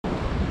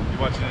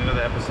watching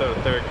another episode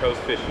of Third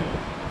Coast Fishing.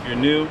 If you're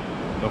new,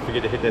 don't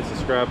forget to hit that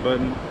subscribe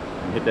button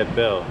and hit that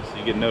bell so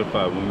you get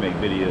notified when we make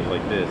videos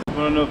like this. You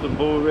wanna know if the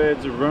bull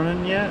reds are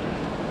running yet?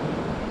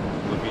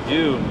 Well, if you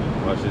do,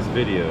 watch this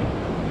video.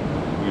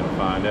 We're gonna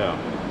find out.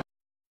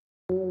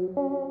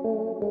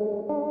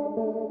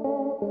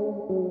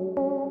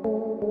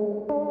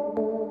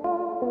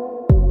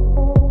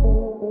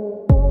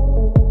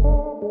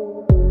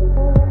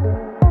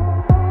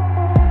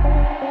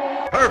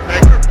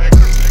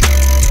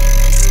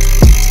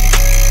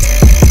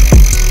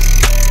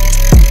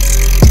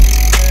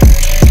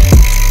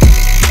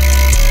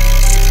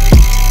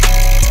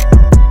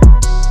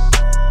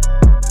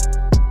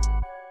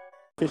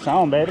 Fish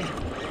on, baby.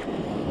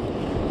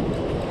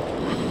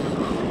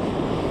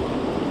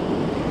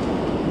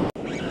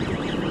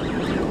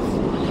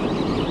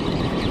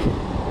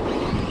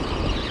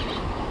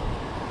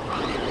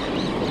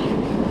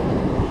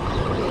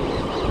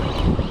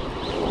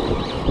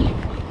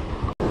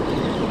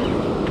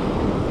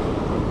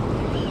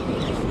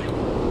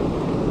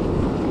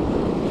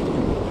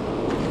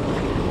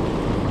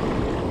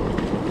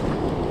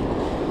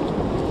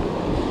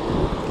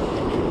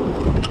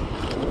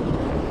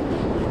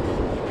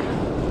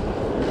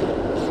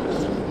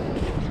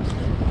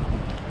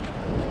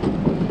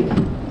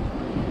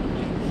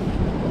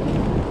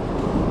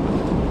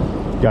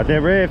 Got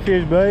that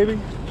redfish, baby.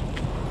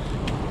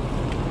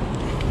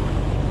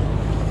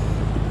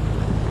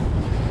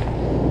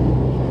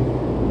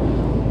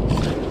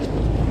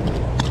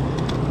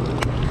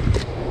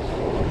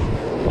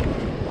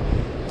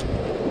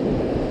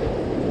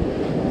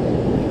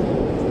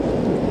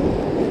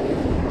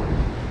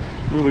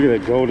 Ooh, look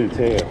at that golden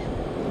tail.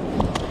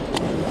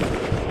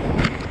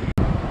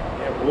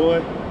 Yeah,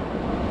 boy.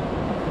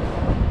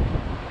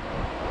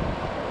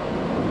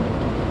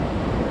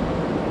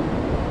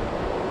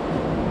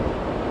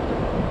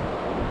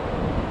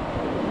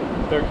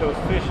 Third Coast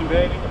Fishing,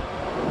 baby.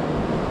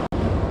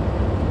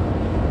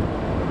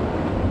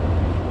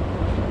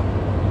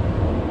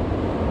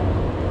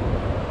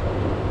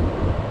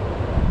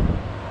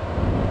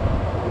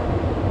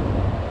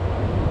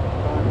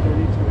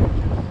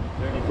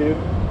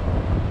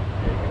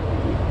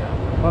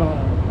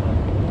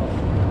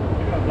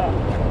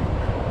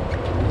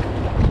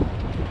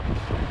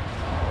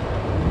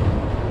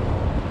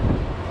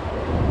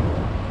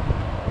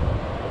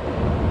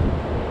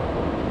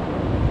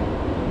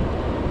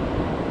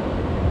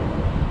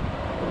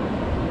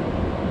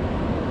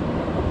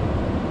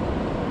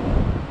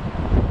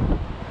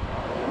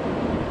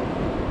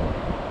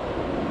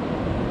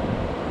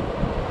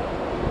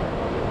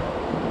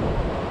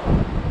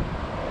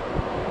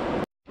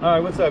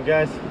 Alright, what's up,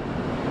 guys?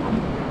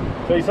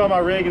 So you saw my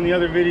rig in the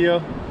other video.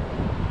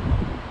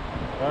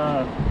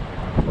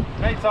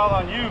 Bait's all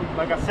on you,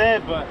 like I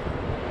said, but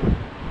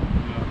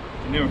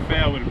you never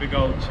fail with a big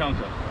old chunk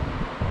of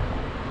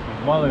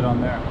mullet on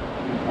there.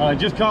 I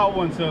just caught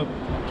one, so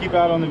keep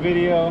out on the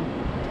video.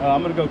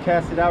 I'm gonna go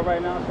cast it out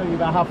right now, show you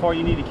about how far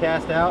you need to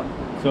cast out.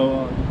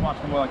 So just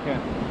watch me while I can.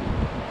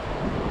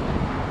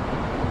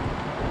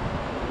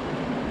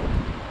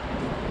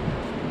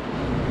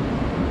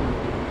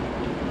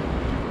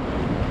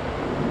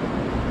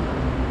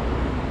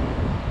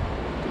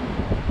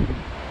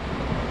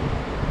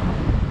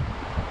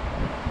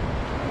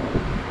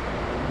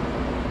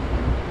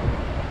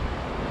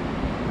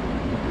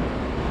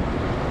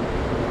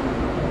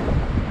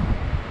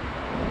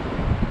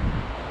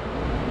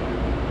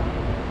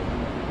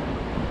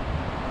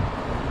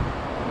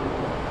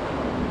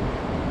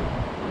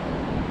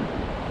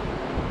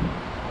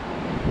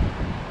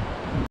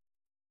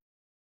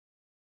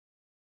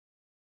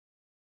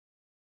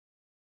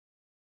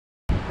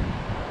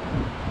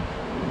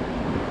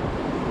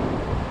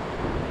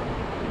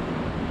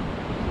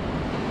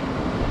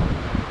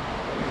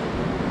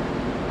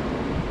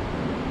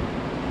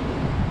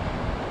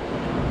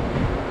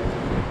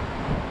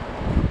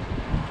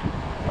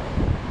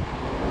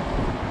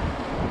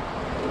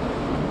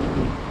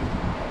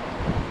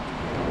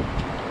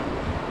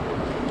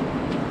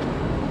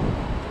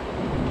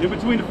 In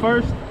between the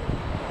first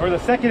or the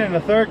second and the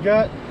third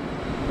gut,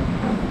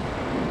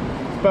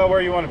 it's about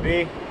where you want to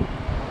be.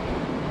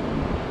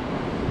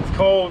 It's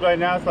cold right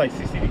now, it's like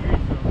 60 degrees, so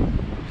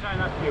I'm trying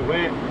not to get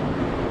wet,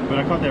 but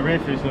I caught that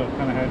redfish, so I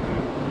kind of had to.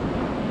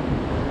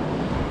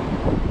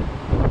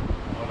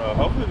 But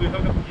hopefully we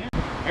hook up again.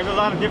 There's a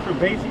lot of different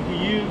baits you can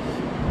use.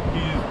 You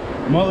can use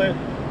mullet,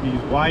 you can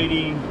use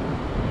whiting,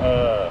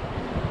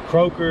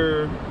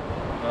 croaker,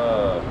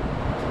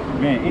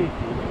 man, anything. You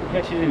can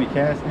catch it in the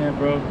cast net,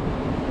 bro.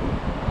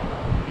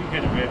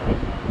 Catch a redfish.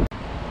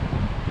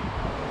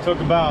 Took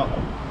about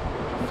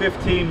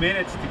 15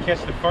 minutes to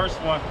catch the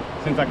first one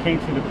since I came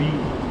to the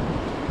beach.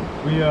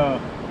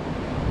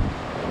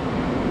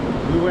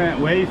 We went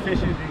wave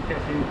fishing, didn't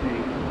catch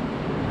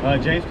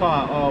anything. James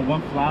caught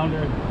one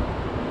flounder,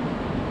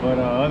 but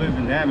other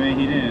than that, man,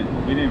 we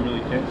didn't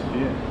really catch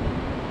shit.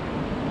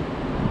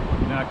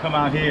 Then I come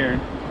out here,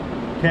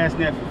 cast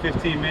net for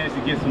 15 minutes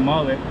to get some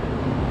mullet,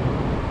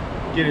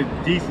 get a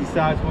decent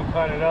sized one,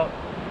 cut it up.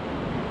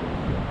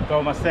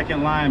 throw my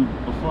second line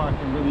before I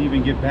can really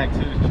even get back to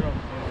the truck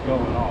when it's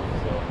going off.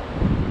 So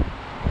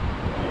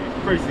it's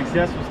pretty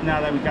successful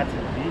now that we got to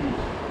the beach.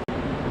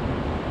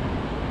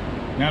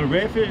 Now the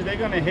redfish, they're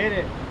gonna hit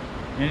it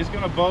and it's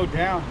gonna bow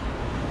down.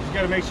 You just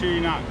gotta make sure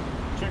you're not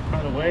tricked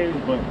by the waves,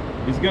 but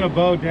it's gonna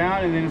bow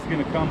down and then it's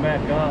gonna come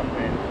back up.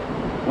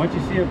 And once you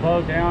see it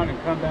bow down and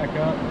come back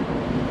up,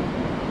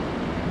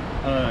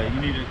 you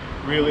need to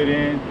reel it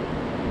in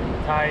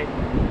tight.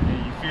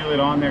 And you feel it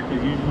on there,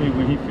 because usually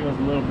when he feels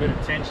a little bit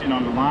of tension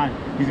on the line,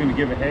 he's gonna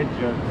give a head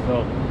jerk.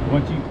 So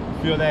once you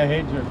feel that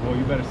head jerk, boy,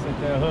 you better set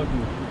that hook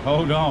and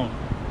hold on.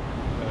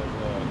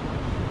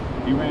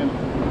 He ran,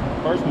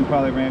 first one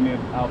probably ran me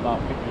out about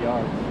 50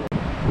 yards.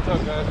 What's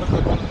up, guys?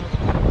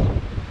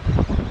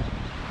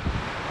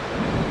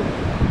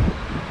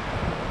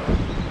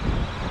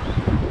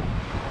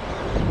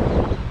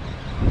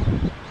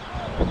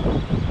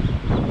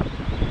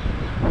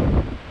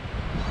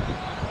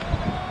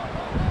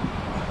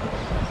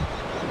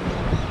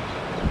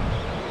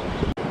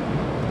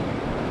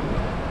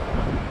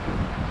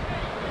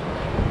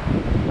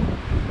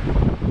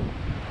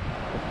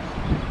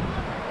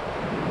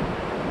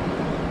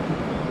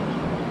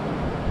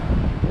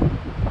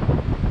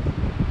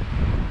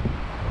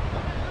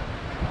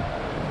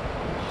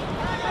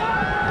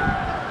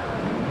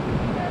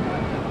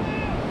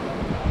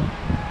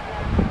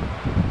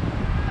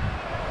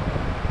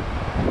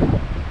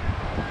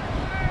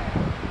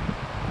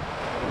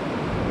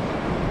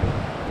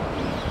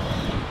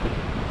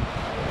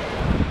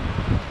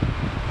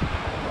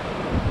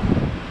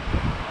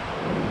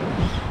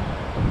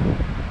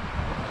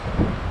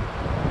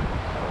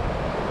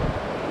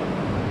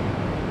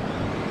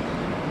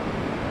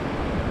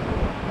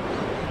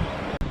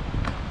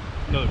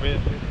 No, the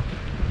redfish.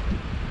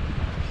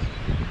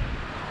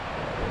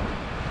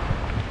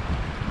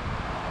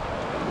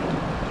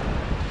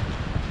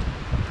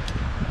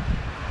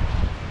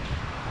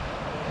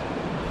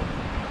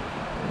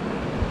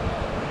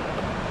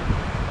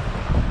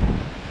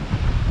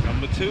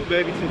 Number 2,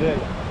 baby, today.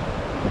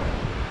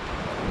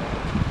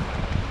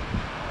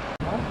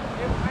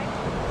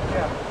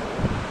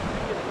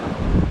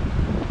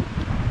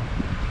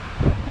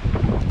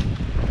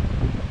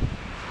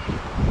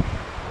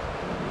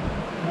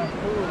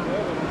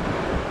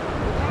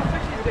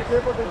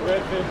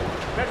 Redfish.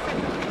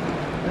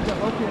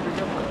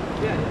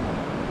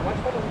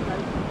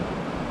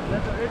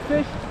 That's a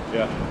redfish?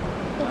 Yeah.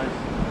 Nice.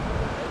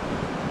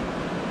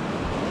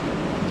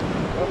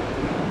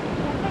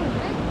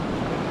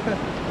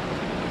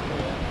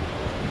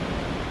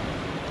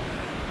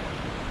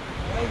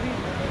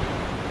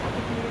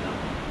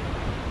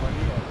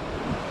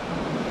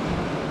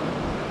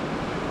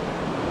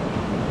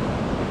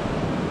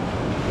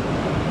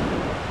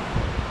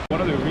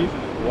 One of the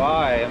reasons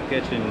why I'm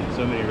catching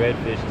so many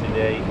redfish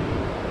today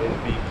is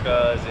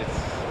because it's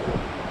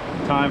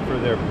time for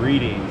their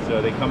breeding.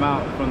 So they come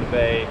out from the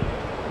bay,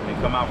 they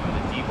come out from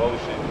the deep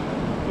ocean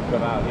to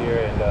come out here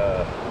and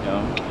you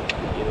know,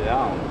 get it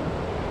out.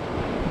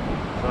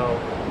 So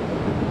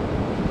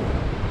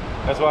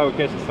that's why we're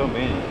catching so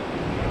many.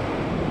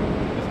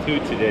 There's 2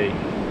 today.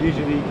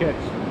 Usually you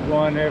catch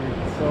 1 every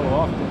so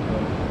often.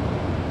 But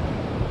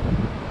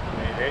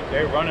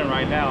they're running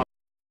right now.